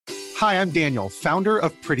Hi, I'm Daniel, founder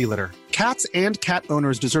of Pretty Litter. Cats and cat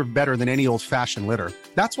owners deserve better than any old-fashioned litter.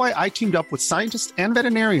 That's why I teamed up with scientists and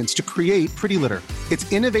veterinarians to create Pretty Litter.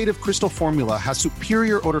 Its innovative crystal formula has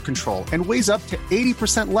superior odor control and weighs up to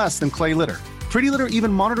 80% less than clay litter. Pretty Litter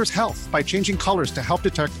even monitors health by changing colors to help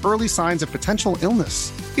detect early signs of potential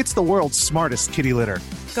illness. It's the world's smartest kitty litter.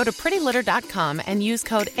 Go to prettylitter.com and use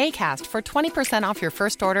code ACAST for 20% off your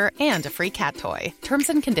first order and a free cat toy. Terms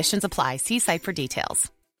and conditions apply. See site for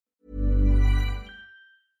details.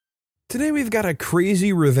 Today we've got a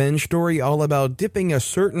crazy revenge story all about dipping a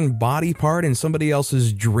certain body part in somebody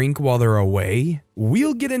else's drink while they're away.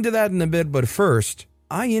 We'll get into that in a bit, but first,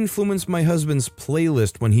 I influence my husband's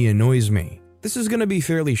playlist when he annoys me. This is going to be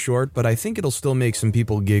fairly short, but I think it'll still make some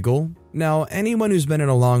people giggle. Now, anyone who's been in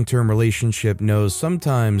a long-term relationship knows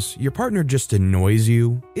sometimes your partner just annoys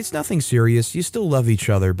you. It's nothing serious, you still love each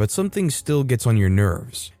other, but something still gets on your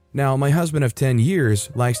nerves. Now, my husband of 10 years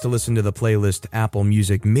likes to listen to the playlist Apple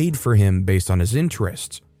Music made for him based on his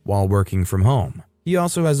interests while working from home. He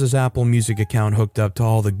also has his Apple Music account hooked up to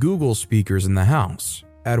all the Google speakers in the house.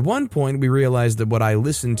 At one point, we realized that what I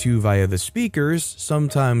listen to via the speakers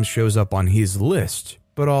sometimes shows up on his list,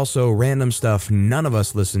 but also random stuff none of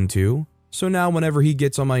us listen to. So now whenever he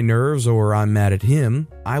gets on my nerves or I'm mad at him,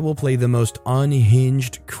 I will play the most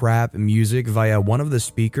unhinged crap music via one of the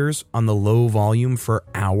speakers on the low volume for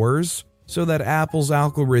hours, so that Apple's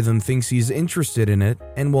algorithm thinks he's interested in it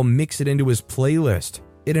and will mix it into his playlist.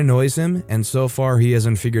 It annoys him, and so far he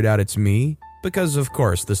hasn't figured out it's me, because of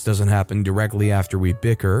course this doesn't happen directly after we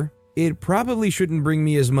bicker. It probably shouldn't bring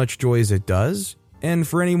me as much joy as it does, and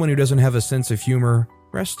for anyone who doesn't have a sense of humor,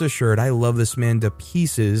 rest assured I love this man to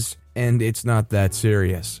pieces, and it's not that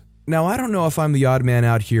serious. Now, I don't know if I'm the odd man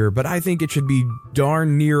out here, but I think it should be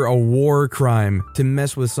darn near a war crime to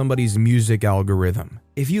mess with somebody's music algorithm.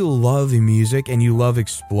 If you love music and you love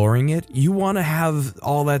exploring it, you want to have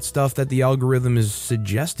all that stuff that the algorithm is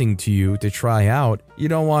suggesting to you to try out. You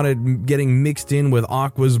don't want it getting mixed in with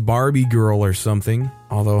Aqua's Barbie Girl or something.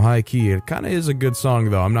 Although high-key, it kind of is a good song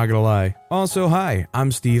though, I'm not gonna lie. Also, hi,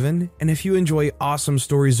 I'm Steven, and if you enjoy awesome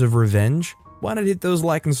stories of revenge, why not hit those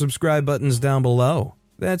like and subscribe buttons down below?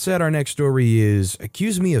 That said, our next story is,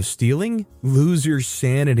 accuse me of stealing? Lose your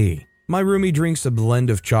sanity. My roomie drinks a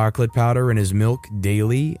blend of chocolate powder in his milk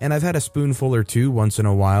daily, and I've had a spoonful or two once in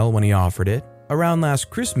a while when he offered it. Around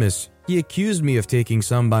last Christmas, he accused me of taking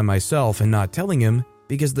some by myself and not telling him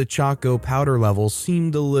because the choco powder level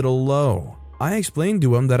seemed a little low. I explained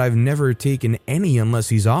to him that I've never taken any unless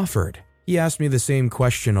he's offered. He asked me the same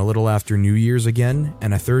question a little after New Year's again,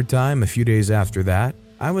 and a third time a few days after that.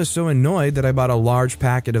 I was so annoyed that I bought a large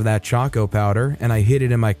packet of that choco powder and I hid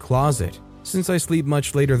it in my closet. Since I sleep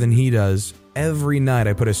much later than he does, every night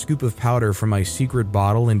I put a scoop of powder from my secret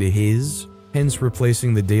bottle into his, hence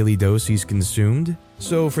replacing the daily dose he's consumed.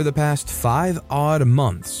 So for the past 5 odd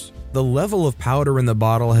months, the level of powder in the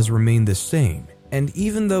bottle has remained the same. And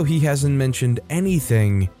even though he hasn't mentioned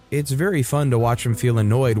anything, it's very fun to watch him feel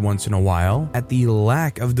annoyed once in a while at the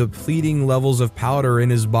lack of depleting levels of powder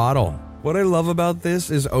in his bottle. What I love about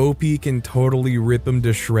this is OP can totally rip him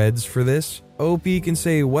to shreds for this. OP can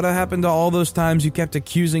say, what happened to all those times you kept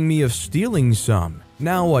accusing me of stealing some?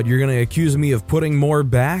 Now what, you're gonna accuse me of putting more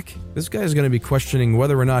back? This guy's gonna be questioning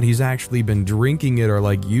whether or not he's actually been drinking it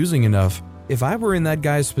or using enough. If I were in that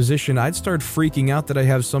guy's position, I'd start freaking out that I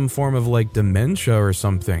have some form of dementia or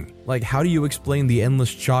something. How do you explain the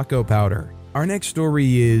endless choco powder? Our next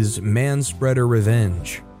story is Man-Spreader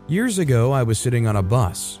Revenge. Years ago, I was sitting on a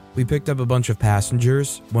bus. We picked up a bunch of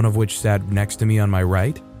passengers, one of which sat next to me on my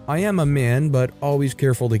right. I am a man, but always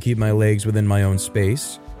careful to keep my legs within my own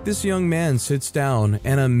space. This young man sits down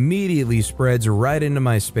and immediately spreads right into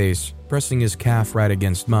my space, pressing his calf right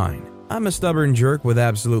against mine. I'm a stubborn jerk with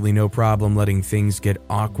absolutely no problem letting things get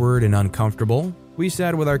awkward and uncomfortable. We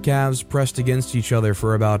sat with our calves pressed against each other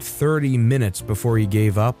for about 30 minutes before he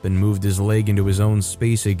gave up and moved his leg into his own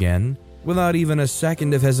space again. Without even a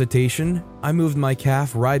second of hesitation, I moved my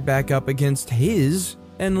calf right back up against his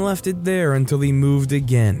and left it there until he moved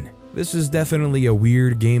again. This is definitely a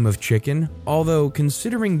weird game of chicken, although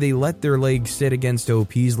considering they let their leg sit against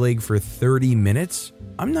OP's leg for 30 minutes,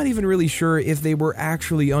 I'm not even really sure if they were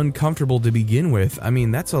actually uncomfortable to begin with. I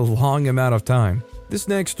mean, that's a long amount of time. This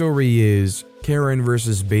next story is Karen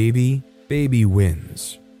versus Baby. Baby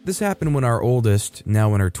wins. This happened when our oldest,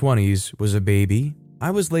 now in her 20s, was a baby. I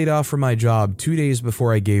was laid off from my job 2 days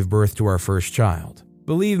before I gave birth to our first child.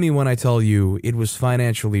 Believe me when I tell you, it was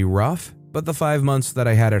financially rough, but the 5 months that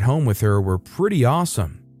I had at home with her were pretty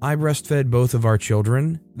awesome. I breastfed both of our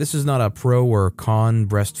children. This is not a pro or con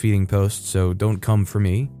breastfeeding post, so don't come for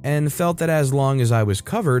me. And felt that as long as I was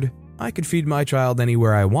covered, I could feed my child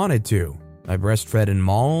anywhere I wanted to. I breastfed in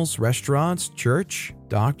malls, restaurants, church,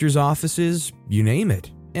 doctor's offices, you name it.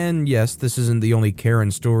 And yes, this isn't the only Karen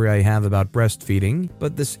story I have about breastfeeding,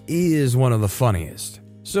 but this is one of the funniest.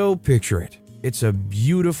 So picture it. It's a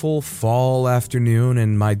beautiful fall afternoon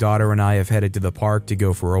and my daughter and I have headed to the park to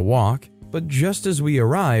go for a walk, but just as we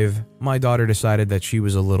arrive, my daughter decided that she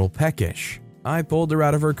was a little peckish. I pulled her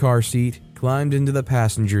out of her car seat, climbed into the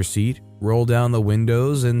passenger seat, rolled down the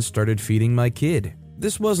windows, and started feeding my kid.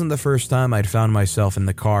 This wasn't the first time I'd found myself in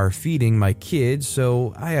the car feeding my kid,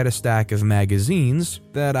 so I had a stack of magazines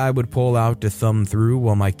that I would pull out to thumb through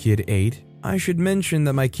while my kid ate. I should mention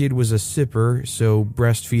that my kid was a sipper, so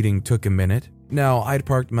breastfeeding took a minute. Now, I'd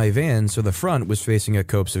parked my van so the front was facing a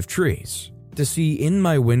copse of trees. To see in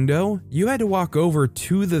my window, you had to walk over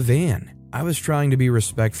to the van. I was trying to be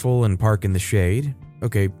respectful and park in the shade.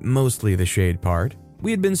 Okay, mostly the shade part. We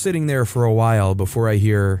had been sitting there for a while before I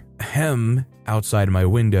hear "hem" outside my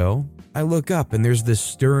window. I look up and there's this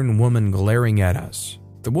stern woman glaring at us.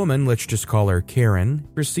 The woman, let's just call her Karen,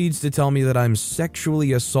 proceeds to tell me that I'm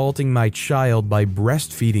sexually assaulting my child by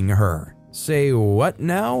breastfeeding her. Say what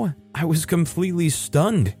now? I was completely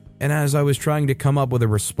stunned. And as I was trying to come up with a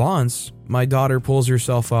response, my daughter pulls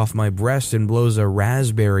herself off my breast and blows a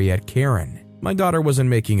raspberry at Karen. My daughter wasn't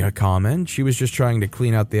making a comment, she was just trying to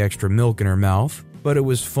clean out the extra milk in her mouth. But it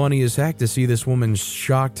was funny as heck to see this woman's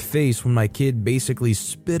shocked face when my kid basically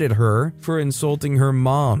spit at her for insulting her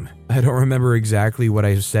mom. I don't remember exactly what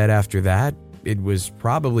I said after that. It was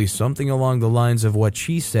probably something along the lines of what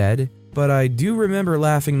she said, but I do remember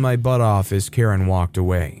laughing my butt off as Karen walked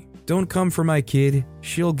away. Don't come for my kid,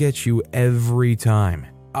 she'll get you every time.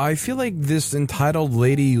 I feel like this entitled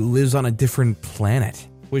lady lives on a different planet.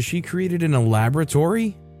 Was she created in a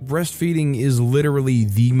laboratory? Breastfeeding is literally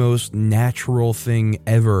the most natural thing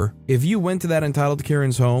ever. If you went to that entitled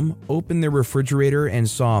Karen's home, opened their refrigerator and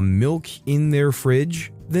saw milk in their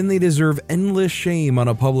fridge, then they deserve endless shame on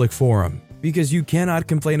a public forum. Because you cannot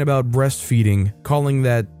complain about breastfeeding, calling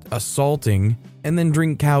that assaulting, and then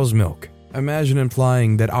drink cow's milk. Imagine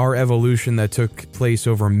implying that our evolution that took place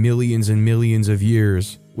over millions and millions of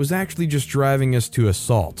years was actually just driving us to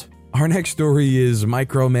assault. Our next story is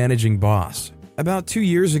micromanaging boss. About 2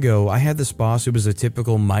 years ago, I had this boss who was a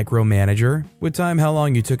typical micromanager, would time how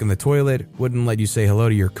long you took in the toilet, wouldn't let you say hello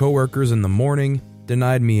to your coworkers in the morning,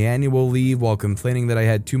 denied me annual leave while complaining that I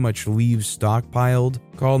had too much leave stockpiled,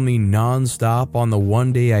 called me non-stop on the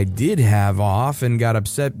one day I did have off and got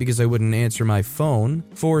upset because I wouldn't answer my phone,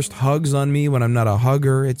 forced hugs on me when I'm not a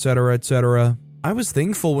hugger, etc., etc. I was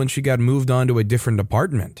thankful when she got moved on to a different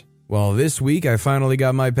department. Well, this week I finally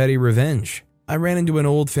got my petty revenge. I ran into an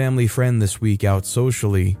old family friend this week out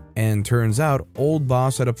socially, and turns out old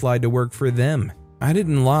boss had applied to work for them. I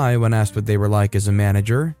didn't lie when asked what they were like as a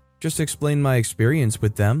manager, just explained my experience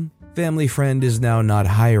with them. Family friend is now not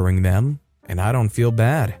hiring them, and I don't feel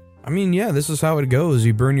bad. I mean, yeah, this is how it goes.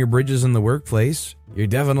 You burn your bridges in the workplace. You're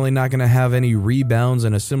definitely not going to have any rebounds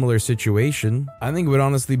in a similar situation. I think it would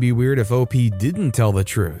honestly be weird if OP didn't tell the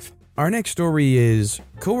truth. Our next story is,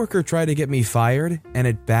 coworker tried to get me fired, and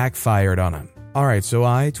it backfired on him. Alright, so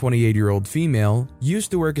I, 28-year-old female, used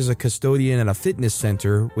to work as a custodian at a fitness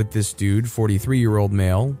center with this dude, 43-year-old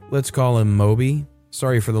male. Let's call him Moby.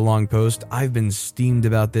 Sorry for the long post, I've been steamed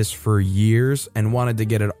about this for years and wanted to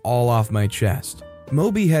get it all off my chest.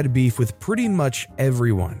 Moby had beef with pretty much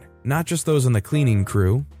everyone, not just those on the cleaning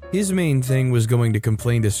crew. His main thing was going to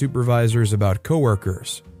complain to supervisors about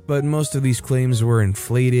coworkers, but most of these claims were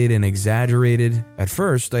inflated and exaggerated. At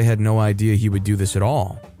first, I had no idea he would do this at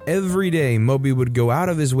all. Every day, Moby would go out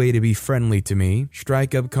of his way to be friendly to me,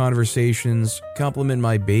 strike up conversations, compliment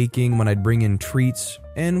my baking when I'd bring in treats,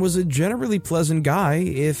 and was a generally pleasant guy,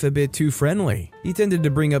 if a bit too friendly. He tended to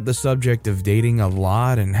bring up the subject of dating a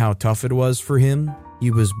lot and how tough it was for him. He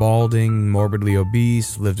was balding, morbidly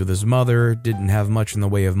obese, lived with his mother, didn't have much in the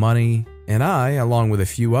way of money, and I, along with a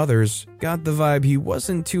few others, got the vibe he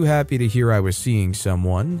wasn't too happy to hear I was seeing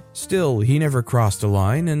someone. Still, he never crossed a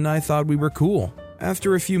line, and I thought we were cool.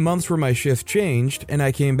 After a few months where my shift changed and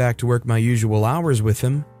I came back to work my usual hours with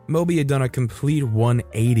him, Moby had done a complete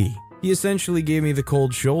 180. He essentially gave me the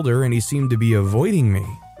cold shoulder and he seemed to be avoiding me.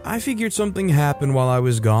 I figured something happened while I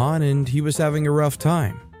was gone and he was having a rough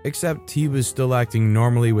time. Except he was still acting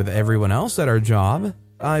normally with everyone else at our job.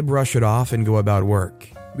 I brush it off and go about work.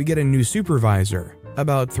 We get a new supervisor.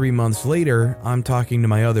 About 3 months later, I'm talking to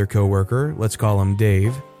my other coworker, let's call him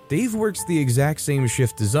Dave. Dave works the exact same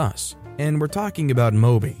shift as us. And we're talking about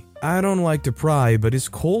Moby. I don't like to pry, but his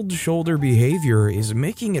cold shoulder behavior is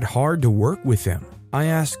making it hard to work with him. I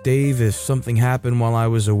asked Dave if something happened while I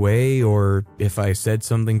was away or if I said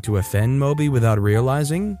something to offend Moby without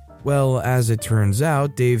realizing. Well, as it turns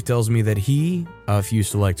out, Dave tells me that he, a few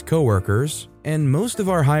select coworkers, and most of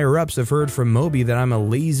our higher-ups have heard from Moby that I'm a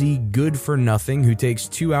lazy, good-for-nothing who takes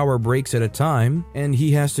 2-hour breaks at a time, and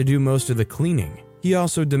he has to do most of the cleaning. He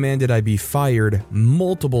also demanded I be fired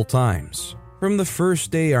multiple times. From the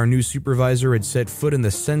first day our new supervisor had set foot in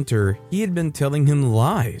the center, he had been telling him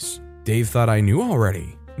lies. Dave thought I knew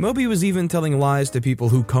already. Moby was even telling lies to people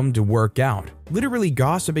who come to work out, literally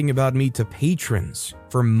gossiping about me to patrons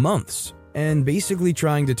for months, and basically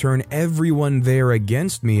trying to turn everyone there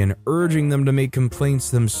against me and urging them to make complaints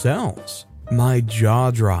themselves. My jaw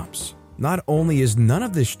drops. Not only is none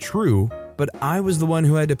of this true, but I was the one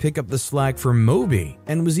who had to pick up the slack for Moby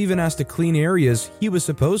and was even asked to clean areas he was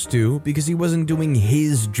supposed to because he wasn't doing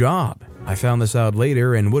his job. I found this out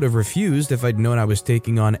later and would have refused if I'd known I was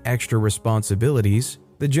taking on extra responsibilities.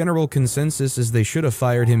 The general consensus is they should have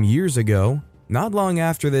fired him years ago. Not long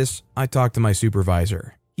after this, I talked to my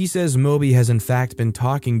supervisor. He says Moby has in fact been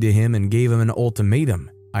talking to him and gave him an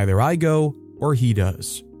ultimatum. Either I go or he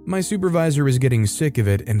does. My supervisor is getting sick of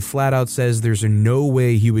it and flat out says there's no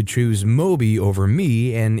way he would choose Moby over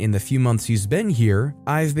me, and in the few months he's been here,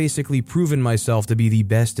 I've basically proven myself to be the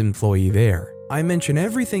best employee there. I mention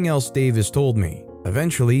everything else Dave has told me.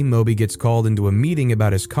 Eventually, Moby gets called into a meeting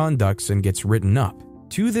about his conducts and gets written up.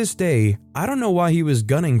 To this day, I don't know why he was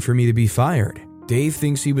gunning for me to be fired. Dave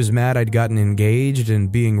thinks he was mad I'd gotten engaged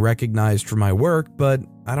and being recognized for my work, but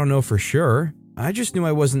I don't know for sure. I just knew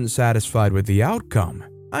I wasn't satisfied with the outcome.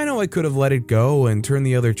 I know I could have let it go and turned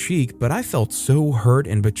the other cheek, but I felt so hurt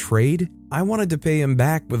and betrayed. I wanted to pay him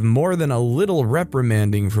back with more than a little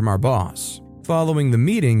reprimanding from our boss. Following the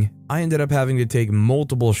meeting, I ended up having to take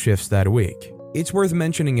multiple shifts that week. It's worth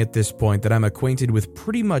mentioning at this point that I'm acquainted with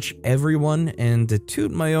pretty much everyone, and to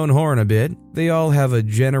toot my own horn a bit, they all have a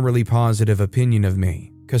generally positive opinion of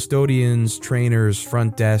me. Custodians, trainers,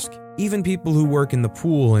 front desk, even people who work in the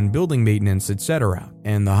pool and building maintenance, etc.,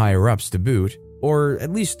 and the higher-ups to boot, or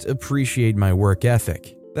at least appreciate my work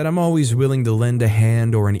ethic. That I'm always willing to lend a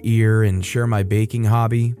hand or an ear and share my baking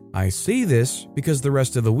hobby. I say this because the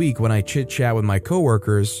rest of the week when I chit-chat with my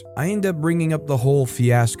coworkers, I end up bringing up the whole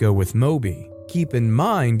fiasco with Moby. Keep in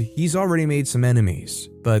mind, he's already made some enemies,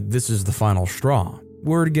 but this is the final straw.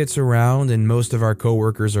 Word gets around and most of our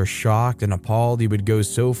coworkers are shocked and appalled he would go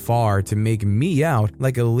so far to make me out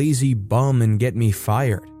like a lazy bum and get me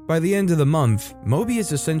fired. By the end of the month, Moby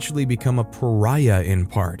has essentially become a pariah in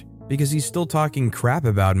part, because he's still talking crap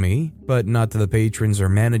about me, but not to the patrons or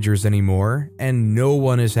managers anymore, and no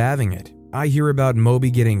one is having it. I hear about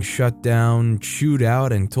Moby getting shut down, chewed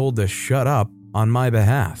out, and told to shut up on my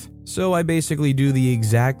behalf. So I basically do the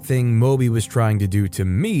exact thing Moby was trying to do to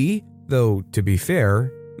me, though to be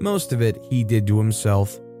fair, most of it he did to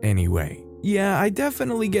himself anyway. Yeah, I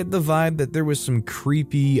definitely get the vibe that there was some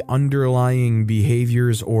creepy underlying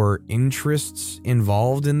behaviors or interests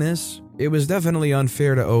involved in this. It was definitely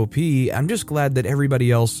unfair to OP. I'm just glad that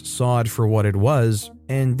everybody else saw it for what it was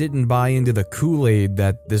and didn't buy into the Kool-Aid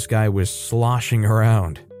that this guy was sloshing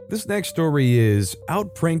around. This next story is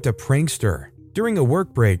Outpranked a Prankster. During a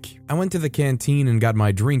work break, I went to the canteen and got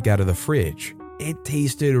my drink out of the fridge. It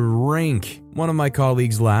tasted rank. One of my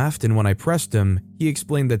colleagues laughed, and when I pressed him, he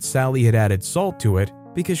explained that Sally had added salt to it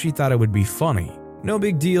because she thought it would be funny. No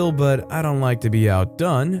big deal, but I don't like to be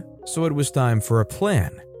outdone, so it was time for a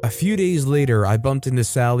plan. A few days later, I bumped into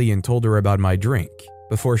Sally and told her about my drink.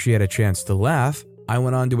 Before she had a chance to laugh, I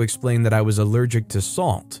went on to explain that I was allergic to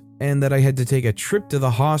salt and that I had to take a trip to the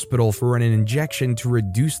hospital for an injection to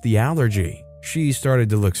reduce the allergy. She started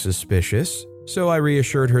to look suspicious, so I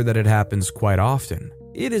reassured her that it happens quite often.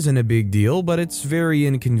 It isn't a big deal, but it's very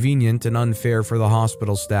inconvenient and unfair for the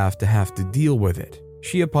hospital staff to have to deal with it.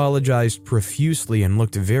 She apologized profusely and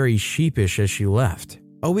looked very sheepish as she left.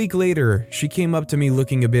 A week later, she came up to me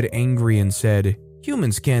looking a bit angry and said,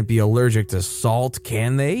 "Humans can't be allergic to salt,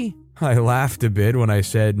 can they?" I laughed a bit when I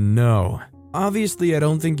said no. Obviously, I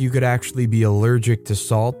don't think you could actually be allergic to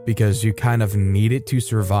salt because you kind of need it to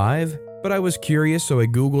survive. But I was curious, so I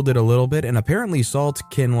googled it a little bit, and apparently salt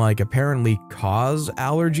can apparently cause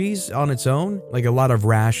allergies on its own. Like a lot of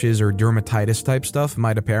rashes or dermatitis type stuff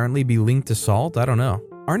might apparently be linked to salt, I don't know.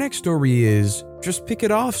 Our next story is, just pick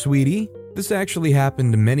it off, sweetie. This actually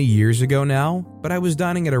happened many years ago now, but I was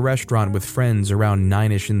dining at a restaurant with friends around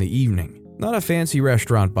 9ish in the evening. Not a fancy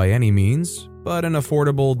restaurant by any means, but an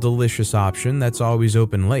affordable, delicious option that's always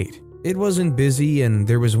open late. It wasn't busy, and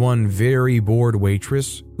there was one very bored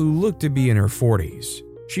waitress who looked to be in her 40s.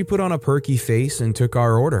 She put on a perky face and took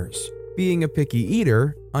our orders. Being a picky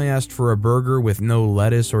eater, I asked for a burger with no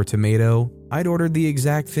lettuce or tomato. I'd ordered the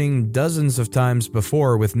exact thing dozens of times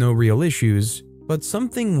before with no real issues, but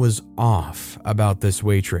something was off about this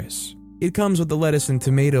waitress. "It comes with the lettuce and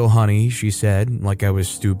tomato, honey," she said, like I was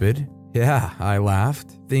stupid. "Yeah," I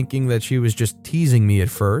laughed, thinking that she was just teasing me at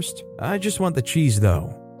first. "I just want the cheese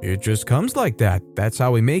though." "It just comes like that. That's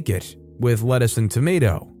how we make it. With lettuce and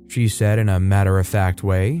tomato," she said in a matter-of-fact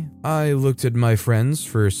way. I looked at my friends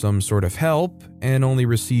for some sort of help and only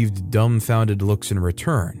received dumbfounded looks in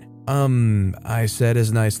return. I said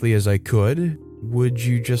as nicely as I could, "Would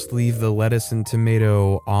you just leave the lettuce and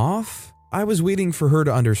tomato off?" I was waiting for her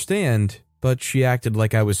to understand, but she acted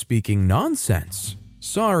like I was speaking nonsense.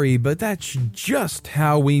 "Sorry, but that's just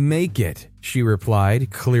how we make it," she replied,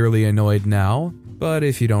 clearly annoyed now. "But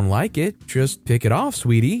if you don't like it, just pick it off,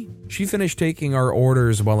 sweetie." She finished taking our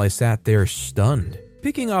orders while I sat there stunned.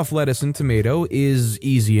 Picking off lettuce and tomato is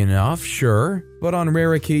easy enough, sure, but on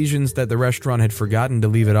rare occasions that the restaurant had forgotten to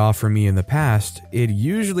leave it off for me in the past, it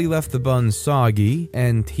usually left the bun soggy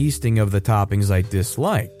and tasting of the toppings I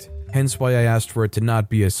disliked. Hence why I asked for it to not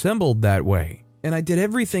be assembled that way. And I did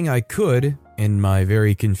everything I could, in my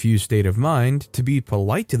very confused state of mind, to be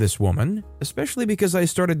polite to this woman, especially because I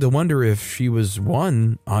started to wonder if she was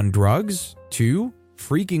 1, on drugs, 2,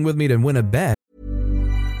 freaking with me to win a bet.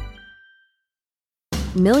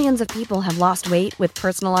 Millions of people have lost weight with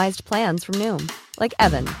personalized plans from Noom. Like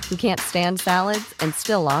Evan, who can't stand salads and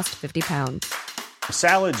still lost 50 pounds.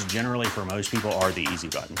 Salads generally for most people are the easy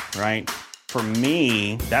button, right? For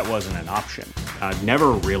me, that wasn't an option. I never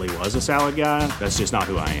really was a salad guy. That's just not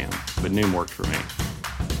who I am. But Noom worked for me.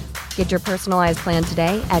 Get your personalized plan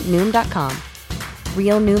today at Noom.com.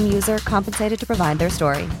 Real Noom user compensated to provide their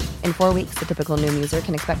story. In 4 weeks, the typical Noom user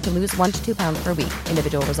can expect to lose 1 to 2 pounds per week.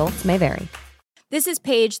 Individual results may vary. This is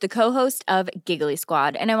Paige, the co-host of Giggly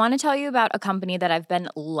Squad, and I want to tell you about a company that I've been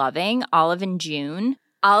loving, Olive & June.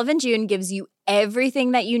 Olive & June gives you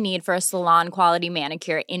everything that you need for a salon-quality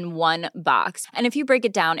manicure in one box. And if you break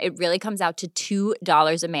it down, it really comes out to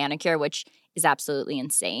 $2 a manicure, which is absolutely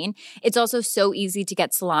insane. It's also so easy to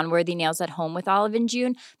get salon-worthy nails at home with Olive &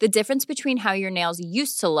 June. The difference between how your nails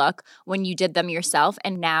used to look when you did them yourself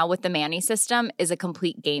and now with the Mani system is a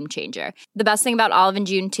complete game changer. The best thing about Olive &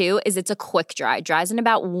 June, too, is it's a quick dry. Dries in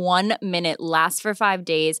about 1 minute, lasts for 5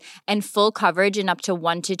 days, and full coverage in up to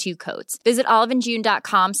 1 to 2 coats. Visit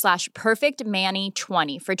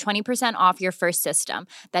oliveandjune.com/perfectmani20 for 20% off your first system.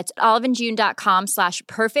 That's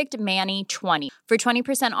oliveandjune.com/perfectmani20 for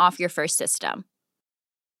 20% off your first system.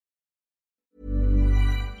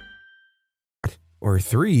 Or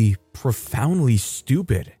 3, profoundly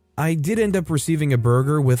stupid. I did end up receiving a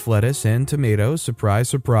burger with lettuce and tomato, surprise,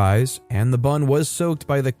 surprise, and the bun was soaked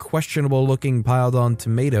by the questionable-looking piled-on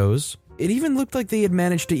tomatoes. It even looked like they had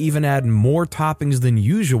managed to even add more toppings than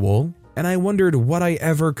usual, and I wondered what I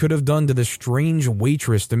ever could have done to the strange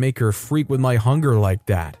waitress to make her freak with my hunger like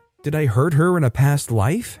that. Did I hurt her in a past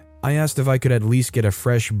life? I asked if I could at least get a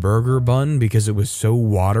fresh burger bun because it was so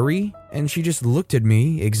watery, and she just looked at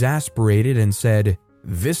me, exasperated, and said,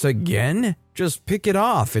 "This again? Just pick it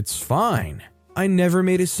off, it's fine." I never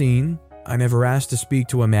made a scene, I never asked to speak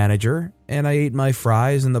to a manager, and I ate my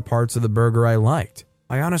fries and the parts of the burger I liked.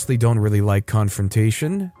 I honestly don't really like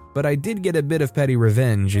confrontation, but I did get a bit of petty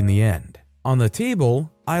revenge in the end. On the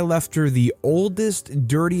table, I left her the oldest,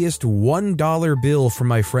 dirtiest $1 bill from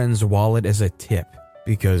my friend's wallet as a tip.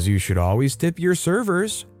 Because you should always tip your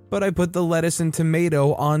servers, but I put the lettuce and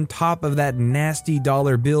tomato on top of that nasty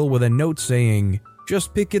dollar bill with a note saying,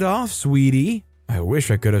 "Just pick it off, sweetie." I wish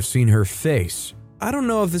I could have seen her face. I don't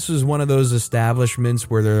know if this was one of those establishments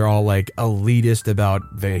where they're all like elitist about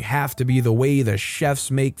they have to be the way the chefs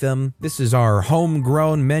make them. This is our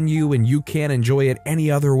homegrown menu and you can't enjoy it any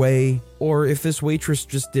other way. Or if this waitress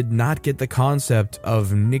just did not get the concept of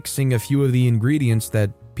nixing a few of the ingredients that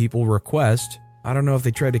people request. I don't know if they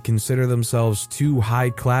tried to consider themselves too high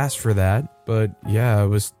class for that, but yeah, it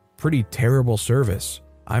was pretty terrible service.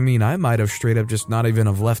 I mean, I might have straight up just not even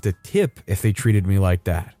have left a tip if they treated me like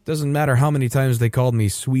that. Doesn't matter how many times they called me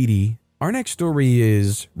sweetie. Our next story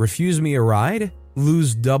is, refuse me a ride?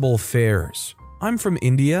 Lose double fares. I'm from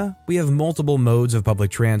India. We have multiple modes of public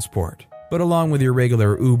transport. But along with your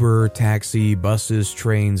regular Uber, taxi, buses,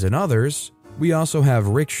 trains, and others, we also have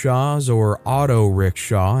rickshaws or auto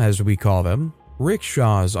rickshaw as we call them.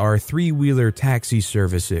 Rickshaws are three-wheeler taxi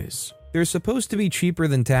services. They're supposed to be cheaper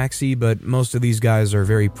than taxi, but most of these guys are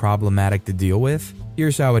very problematic to deal with.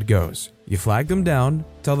 Here's how it goes. You flag them down,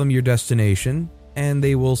 tell them your destination, and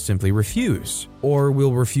they will simply refuse. Or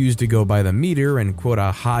will refuse to go by the meter and quote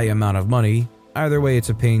a high amount of money. Either way, it's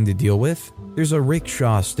a pain to deal with. There's a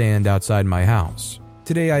rickshaw stand outside my house.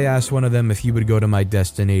 Today I asked one of them if he would go to my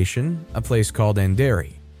destination, a place called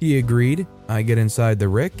Anderi. He agreed. I get inside the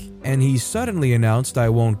Rick, and he suddenly announced I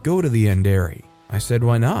won't go to the Anderi. I said,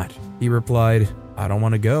 why not? He replied, I don't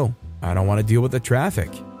want to go. I don't want to deal with the traffic.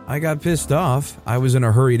 I got pissed off. I was in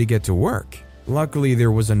a hurry to get to work. Luckily,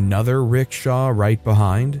 there was another rickshaw right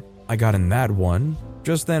behind. I got in that one.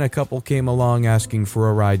 Just then, a couple came along asking for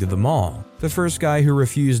a ride to the mall. The first guy who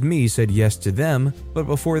refused me said yes to them, but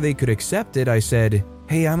before they could accept it, I said,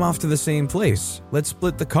 hey, I'm off to the same place. Let's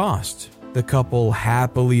split the cost. The couple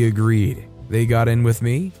happily agreed. They got in with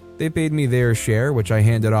me. They paid me their share, which I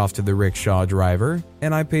handed off to the rickshaw driver,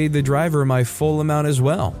 and I paid the driver my full amount as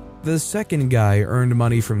well. The second guy earned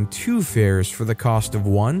money from 2 fares for the cost of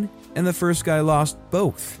one, and the first guy lost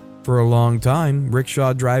both. For a long time,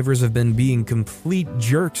 rickshaw drivers have been being complete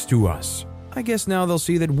jerks to us. I guess now they'll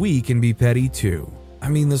see that we can be petty too. I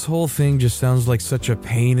mean, this whole thing just sounds like such a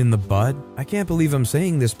pain in the butt. I can't believe I'm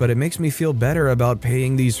saying this, but it makes me feel better about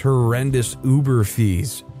paying these horrendous Uber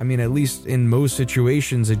fees. I mean, at least in most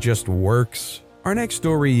situations, it just works. Our next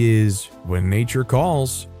story is When Nature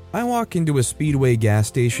Calls. I walk into a Speedway gas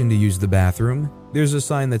station to use the bathroom. There's a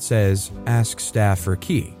sign that says, ask staff for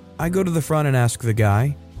key. I go to the front and ask the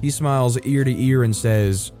guy. He smiles ear to ear and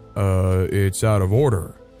says, it's out of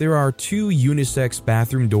order. There are 2 unisex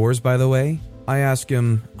bathroom doors, by the way. I ask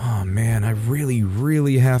him, oh man, I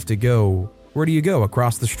really have to go. Where do you go,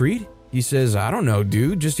 across the street? He says, I don't know,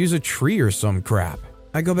 dude, just use a tree or some crap.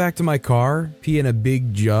 I go back to my car, pee in a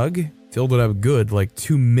big jug, filled it up good, like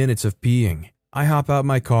 2 minutes of peeing. I hop out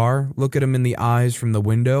my car, look at him in the eyes from the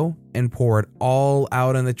window, and pour it all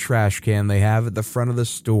out in the trash can they have at the front of the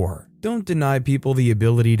store. Don't deny people the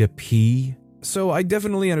ability to pee. So I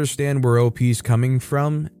definitely understand where OP's coming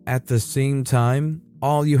from. At the same time,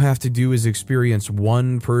 all you have to do is experience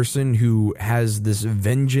one person who has this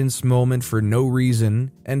vengeance moment for no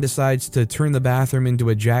reason and decides to turn the bathroom into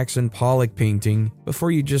a Jackson Pollock painting before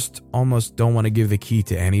you just almost don't want to give the key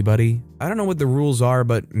to anybody. I don't know what the rules are,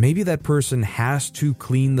 but maybe that person has to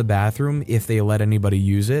clean the bathroom if they let anybody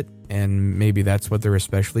use it, and maybe that's what they're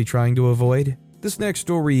especially trying to avoid. This next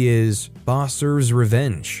story is Boss Serves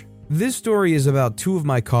Revenge. This story is about 2 of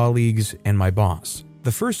my colleagues and my boss.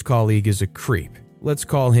 The first colleague is a creep. Let's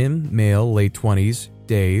call him, male, late 20s,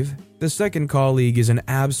 Dave. The second colleague is an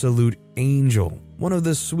absolute angel, one of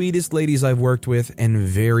the sweetest ladies I've worked with and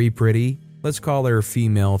very pretty. Let's call her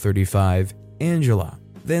female, 35, Angela.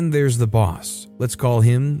 Then there's the boss. Let's call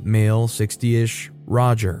him, male, 60-ish,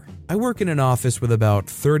 Roger. I work in an office with about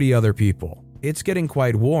 30 other people. It's getting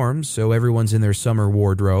quite warm, so everyone's in their summer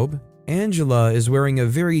wardrobe. Angela is wearing a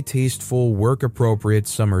very tasteful, work-appropriate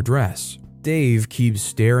summer dress. Dave keeps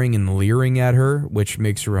staring and leering at her, which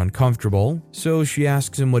makes her uncomfortable, so she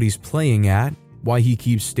asks him what he's playing at, why he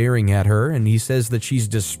keeps staring at her, and he says that she's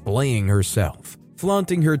displaying herself,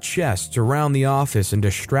 flaunting her chest around the office and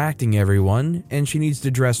distracting everyone, and she needs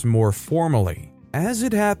to dress more formally. As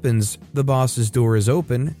it happens, the boss's door is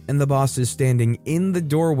open, and the boss is standing in the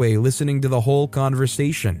doorway listening to the whole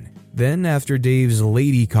conversation. Then, after Dave's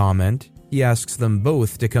lady comment, he asks them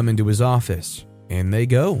both to come into his office. In they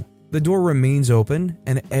go. The door remains open,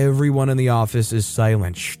 and everyone in the office is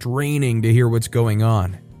silent, straining to hear what's going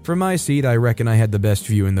on. From my seat, I reckon I had the best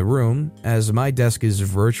view in the room, as my desk is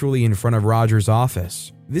virtually in front of Roger's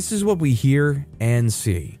office. This is what we hear and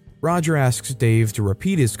see. Roger asks Dave to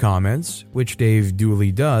repeat his comments, which Dave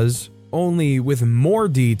duly does, only with more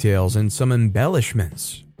details and some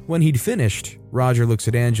embellishments. When he'd finished, Roger looks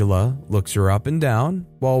at Angela, looks her up and down,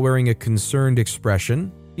 while wearing a concerned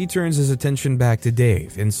expression. He turns his attention back to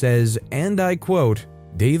Dave and says, and I quote,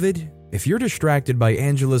 David, if you're distracted by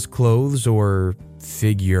Angela's clothes or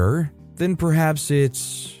figure, then perhaps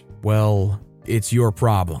it's your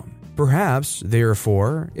problem. Perhaps,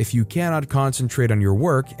 therefore, if you cannot concentrate on your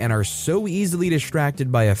work and are so easily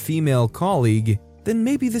distracted by a female colleague, then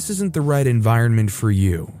maybe this isn't the right environment for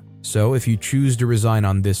you. So if you choose to resign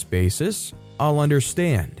on this basis, I'll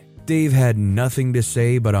understand. Dave had nothing to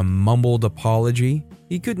say but a mumbled apology.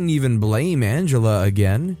 He couldn't even blame Angela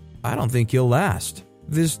again. I don't think he'll last.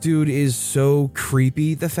 This dude is so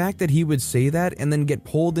creepy. The fact that he would say that and then get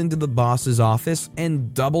pulled into the boss's office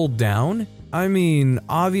and double down? I mean,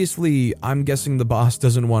 obviously, I'm guessing the boss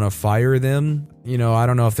doesn't want to fire them. I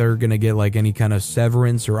don't know if they're going to get like any kind of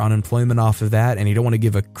severance or unemployment off of that, and you don't want to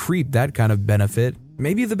give a creep that kind of benefit.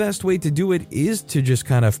 Maybe the best way to do it is to just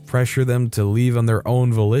kind of pressure them to leave on their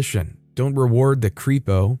own volition. Don't reward the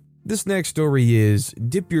creepo. This next story is,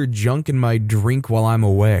 dip your junk in my drink while I'm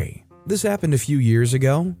away. This happened a few years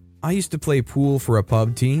ago. I used to play pool for a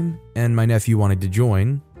pub team, and my nephew wanted to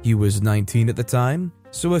join. He was 19 at the time.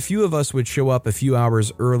 so a few of us would show up a few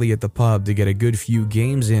hours early at the pub to get a good few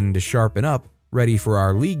games in to sharpen up, ready for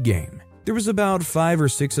our league game. There was about 5 or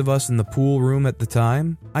 6 of us in the pool room at the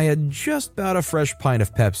time. I had just bought a fresh pint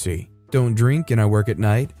of Pepsi, don't drink and I work at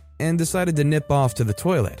night, and decided to nip off to the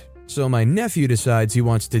toilet. So my nephew decides he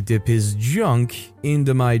wants to dip his junk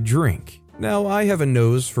into my drink. Now, I have a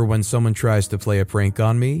nose for when someone tries to play a prank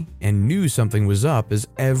on me, and knew something was up as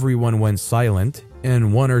everyone went silent,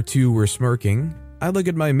 and 1 or 2 were smirking. I look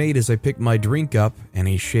at my mate as I pick my drink up, and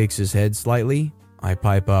he shakes his head slightly. I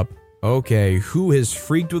pipe up, "Okay, who has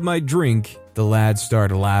freaked with my drink?" The lads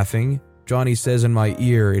start laughing. Johnny says in my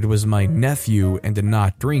ear it was my nephew and to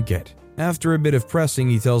not drink it. After a bit of pressing,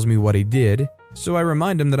 he tells me what he did, so I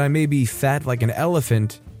remind him that I may be fat like an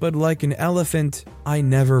elephant, but like an elephant, I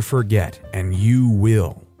never forget, and you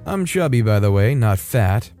will. I'm chubby, by the way, not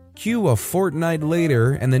fat. Cue a fortnight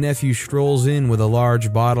later, and the nephew strolls in with a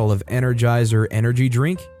large bottle of Energizer energy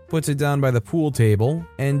drink, puts it down by the pool table,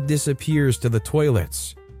 and disappears to the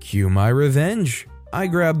toilets. Cue my revenge. I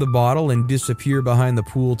grab the bottle and disappear behind the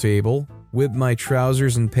pool table, whip my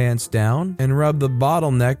trousers and pants down, and rub the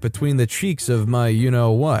bottleneck between the cheeks of my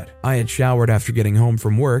you-know-what. I had showered after getting home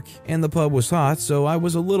from work, and the pub was hot, so I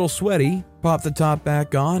was a little sweaty. Popped the top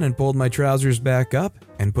back on and pulled my trousers back up,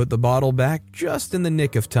 and put the bottle back just in the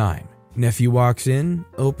nick of time. Nephew walks in,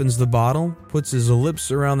 opens the bottle, puts his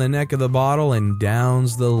lips around the neck of the bottle, and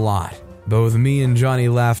downs the lot. Both me and Johnny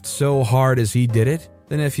laughed so hard as he did it.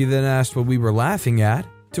 The nephew then asked what we were laughing at,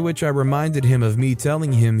 to which I reminded him of me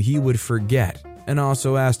telling him he would forget, and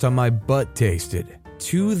also asked how my butt tasted.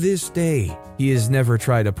 To this day, he has never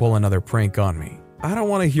tried to pull another prank on me. I don't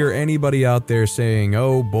want to hear anybody out there saying,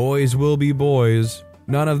 "Oh, boys will be boys."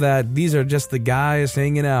 None of that. These are just the guys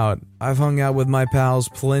hanging out. I've hung out with my pals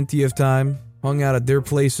plenty of time, hung out at their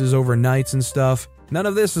places overnights and stuff. None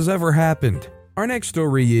of this has ever happened. Our next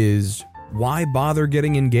story is, why bother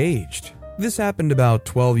getting engaged? This happened about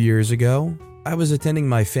 12 years ago. I was attending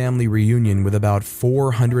my family reunion with about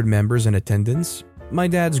 400 members in attendance. My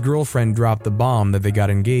dad's girlfriend dropped the bomb that they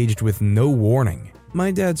got engaged with no warning.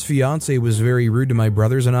 My dad's fiance was very rude to my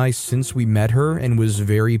brothers and I since we met her and was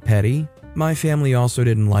very petty. My family also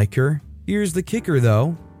didn't like her. Here's the kicker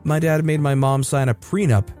though. My dad made my mom sign a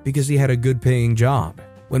prenup because he had a good paying job.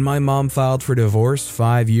 When my mom filed for divorce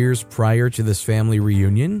 5 years prior to this family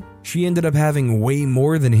reunion, she ended up having way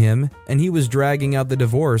more than him, and he was dragging out the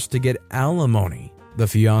divorce to get alimony. The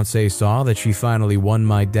fiance saw that she finally won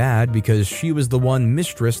my dad because she was the one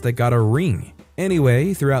mistress that got a ring.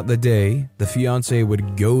 Anyway, throughout the day, the fiance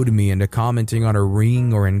would goad me into commenting on a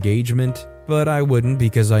ring or engagement, but I wouldn't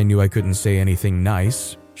because I knew I couldn't say anything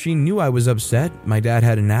nice. She knew I was upset. My dad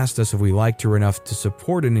hadn't asked us if we liked her enough to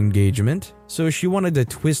support an engagement, so she wanted to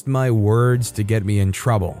twist my words to get me in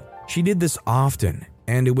trouble. She did this often,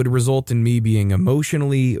 and it would result in me being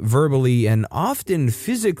emotionally, verbally, and often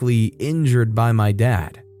physically injured by my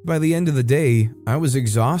dad. By the end of the day, I was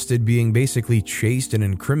exhausted being basically chased and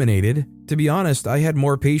incriminated. To be honest, I had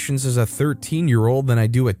more patience as a 13-year-old than I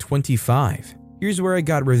do at 25. Here's where I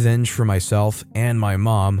got revenge for myself and my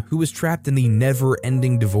mom, who was trapped in the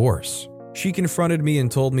never-ending divorce. She confronted me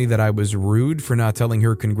and told me that I was rude for not telling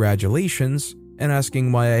her congratulations and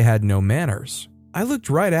asking why I had no manners. I looked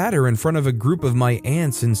right at her in front of a group of my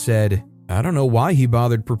aunts and said, "I don't know why he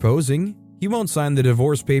bothered proposing. He won't sign the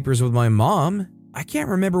divorce papers with my mom." I can't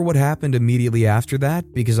remember what happened immediately after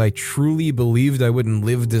that because I truly believed I wouldn't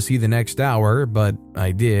live to see the next hour, but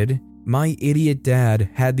I did. My idiot dad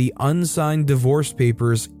had the unsigned divorce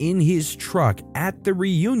papers in his truck at the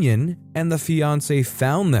reunion, and the fiancé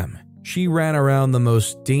found them. She ran around the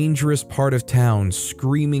most dangerous part of town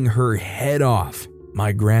screaming her head off.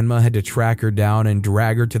 My grandma had to track her down and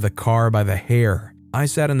drag her to the car by the hair. I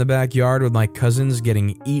sat in the backyard with my cousins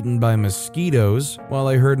getting eaten by mosquitoes while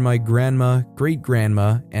I heard my grandma,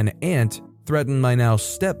 great-grandma, and aunt threaten my now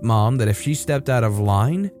stepmom that if she stepped out of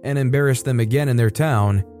line and embarrassed them again in their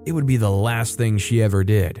town, it would be the last thing she ever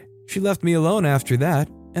did. She left me alone after that,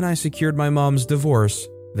 and I secured my mom's divorce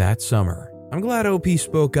that summer. I'm glad OP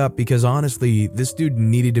spoke up because honestly, this dude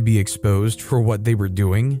needed to be exposed for what they were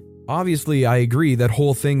doing. Obviously, I agree that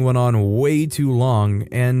whole thing went on way too long,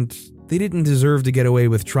 and they didn't deserve to get away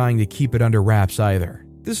with trying to keep it under wraps either.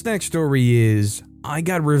 This next story is, I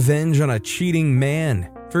got revenge on a cheating man.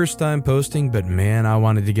 First time posting, but man, I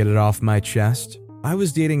wanted to get it off my chest. I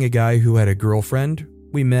was dating a guy who had a girlfriend.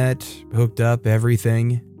 We met, hooked up,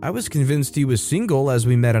 everything. I was convinced he was single as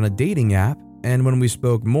we met on a dating app, and when we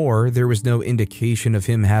spoke more, there was no indication of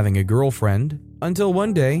him having a girlfriend. Until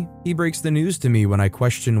one day, he breaks the news to me when I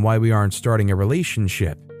question why we aren't starting a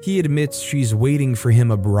relationship. He admits she's waiting for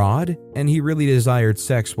him abroad, and he really desired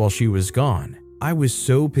sex while she was gone. I was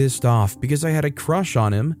so pissed off because I had a crush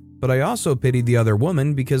on him, but I also pitied the other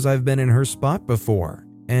woman because I've been in her spot before.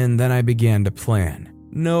 And then I began to plan.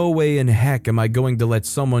 No way in heck am I going to let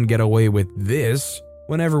someone get away with this.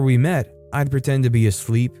 Whenever we met, I'd pretend to be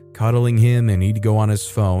asleep, cuddling him, and he'd go on his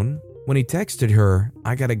phone. When he texted her,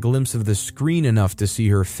 I got a glimpse of the screen enough to see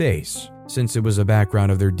her face, since it was a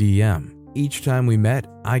background of their DM. Each time we met,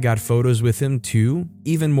 I got photos with him too,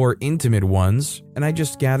 even more intimate ones, and I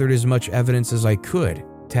just gathered as much evidence as I could.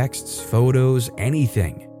 Texts, photos,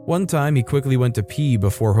 anything. One time he quickly went to pee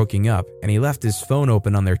before hooking up, and he left his phone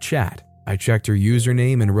open on their chat. I checked her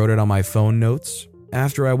username and wrote it on my phone notes.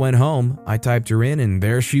 After I went home, I typed her in and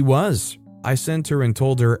there she was. I sent her and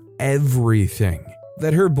told her everything.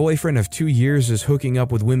 That her boyfriend of 2 years is hooking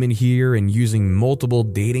up with women here and using multiple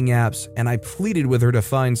dating apps, and I pleaded with her to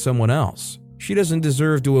find someone else. She doesn't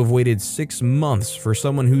deserve to have waited 6 months for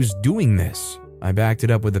someone who's doing this. I backed it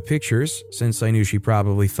up with the pictures, since I knew she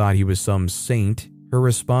probably thought he was some saint. Her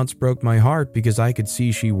response broke my heart because I could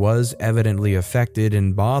see she was evidently affected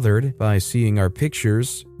and bothered by seeing our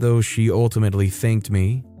pictures, though she ultimately thanked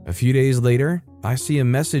me. A few days later, I see him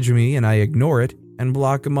message me and I ignore it and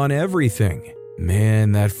block him on everything.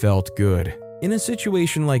 Man, that felt good. In a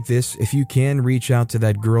situation like this, if you can reach out to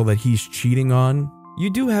that girl that he's cheating on, you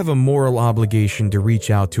do have a moral obligation to reach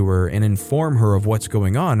out to her and inform her of what's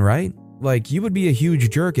going on, right? Like, you would be a huge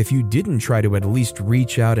jerk if you didn't try to at least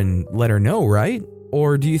reach out and let her know, right?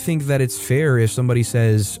 Or do you think that it's fair if somebody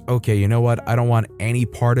says, okay, you know what, I don't want any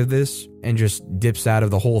part of this, and just dips out of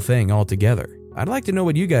the whole thing altogether? I'd like to know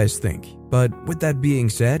what you guys think. But with that being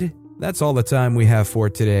said, that's all the time we have for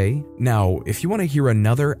today. Now, if you want to hear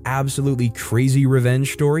another absolutely crazy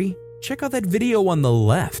revenge story, check out that video on the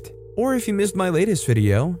left. Or if you missed my latest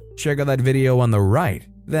video, check out that video on the right.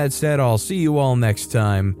 That said, I'll see you all next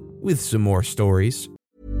time with some more stories.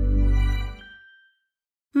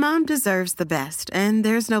 Mom deserves the best, and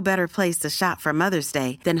there's no better place to shop for Mother's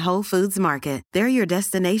Day than Whole Foods Market. They're your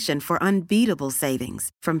destination for unbeatable savings,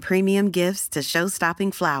 from premium gifts to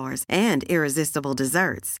show-stopping flowers and irresistible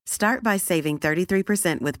desserts. Start by saving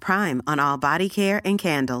 33% with Prime on all body care and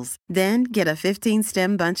candles. Then get a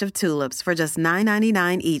 15-stem bunch of tulips for just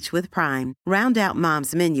 $9.99 each with Prime. Round out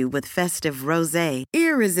Mom's menu with festive rosé,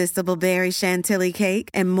 irresistible berry chantilly cake,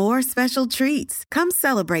 and more special treats. Come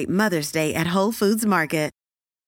celebrate Mother's Day at Whole Foods Market.